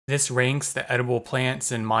This ranks the edible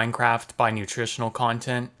plants in Minecraft by nutritional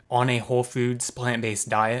content on a whole foods plant-based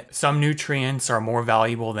diet. Some nutrients are more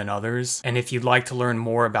valuable than others, and if you'd like to learn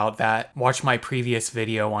more about that, watch my previous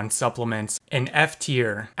video on supplements. In F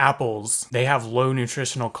tier, apples, they have low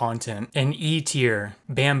nutritional content. In E tier,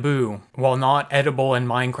 bamboo, while not edible in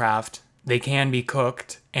Minecraft, they can be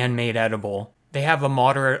cooked and made edible. They have a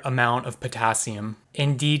moderate amount of potassium.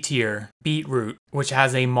 In D tier, beetroot, which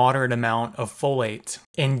has a moderate amount of folate.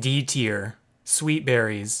 In D tier, sweet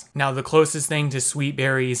berries. Now the closest thing to sweet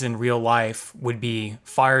berries in real life would be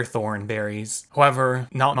firethorn berries. However,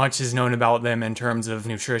 not much is known about them in terms of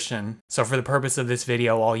nutrition. So for the purpose of this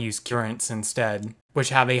video, I'll use currants instead,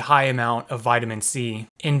 which have a high amount of vitamin C.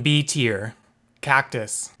 In B tier,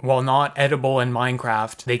 cactus. While not edible in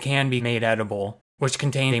Minecraft, they can be made edible, which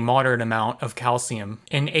contain a moderate amount of calcium.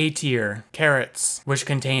 In A tier, carrots, which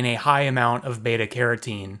contain a high amount of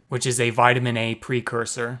beta-carotene, which is a vitamin A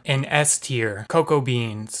precursor. In S tier, cocoa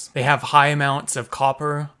beans. They have high amounts of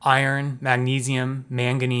copper, iron, magnesium,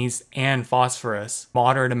 manganese, and phosphorus,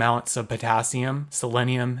 moderate amounts of potassium,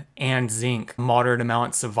 selenium, and zinc, moderate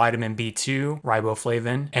amounts of vitamin B2,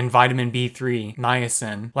 riboflavin, and vitamin B3,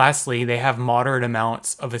 niacin. Lastly, they have moderate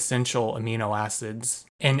amounts of essential amino acids.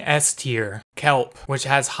 In S tier, kelp, which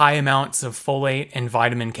has high amounts of folate and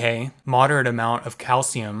vitamin K, moderate amount of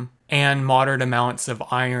calcium, and moderate amounts of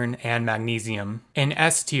iron and magnesium. In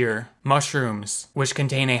S tier, mushrooms, which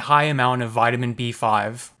contain a high amount of vitamin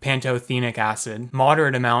B5, pantothenic acid,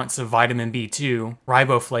 moderate amounts of vitamin B2,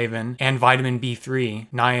 riboflavin, and vitamin B3,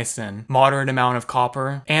 niacin, moderate amount of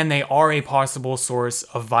copper, and they are a possible source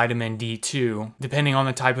of vitamin D2, depending on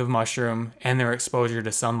the type of mushroom and their exposure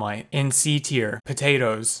to sunlight. In C tier,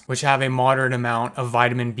 potatoes, which have a moderate amount of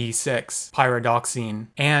vitamin B6, pyridoxine,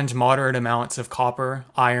 and moderate amounts of copper,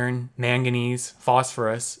 iron, manganese,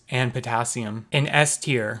 phosphorus, and potassium. In S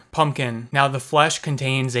tier, pumpkin. Now the flesh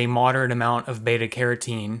contains a moderate amount of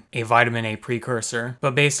beta-carotene, a vitamin A precursor,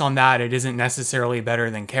 but based on that it isn't necessarily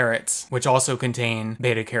better than carrots, which also contain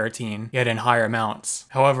beta-carotene, yet in higher amounts.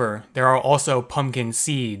 However, there are also pumpkin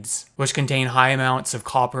seeds, which contain high amounts of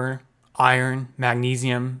copper, iron,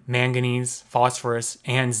 magnesium, manganese, phosphorus,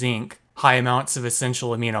 and zinc, high amounts of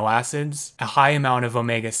essential amino acids, a high amount of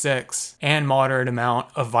omega-6, and moderate amount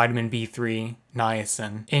of vitamin B3,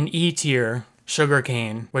 niacin. In E tier,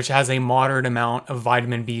 sugarcane, which has a moderate amount of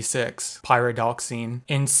vitamin B6, pyridoxine.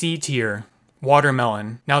 In C tier,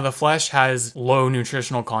 watermelon. Now the flesh has low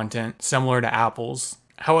nutritional content, similar to apples.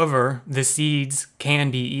 However, the seeds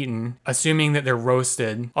can be eaten, assuming that they're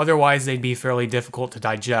roasted, otherwise they'd be fairly difficult to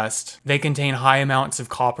digest. They contain high amounts of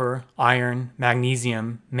copper, iron,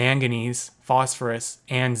 magnesium, manganese, phosphorus,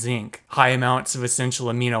 and zinc, high amounts of essential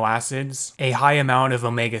amino acids, a high amount of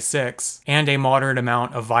omega-6, and a moderate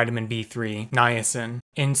amount of vitamin B3, niacin.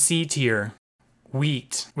 In C tier,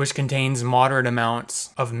 wheat, which contains moderate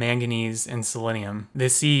amounts of manganese and selenium. The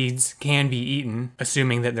seeds can be eaten,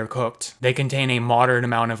 assuming that they're cooked. They contain a moderate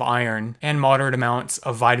amount of iron and moderate amounts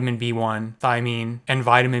of vitamin B1, thiamine, and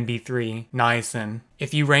vitamin B3, niacin.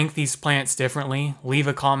 If you rank these plants differently, leave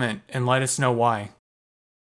a comment and let us know why.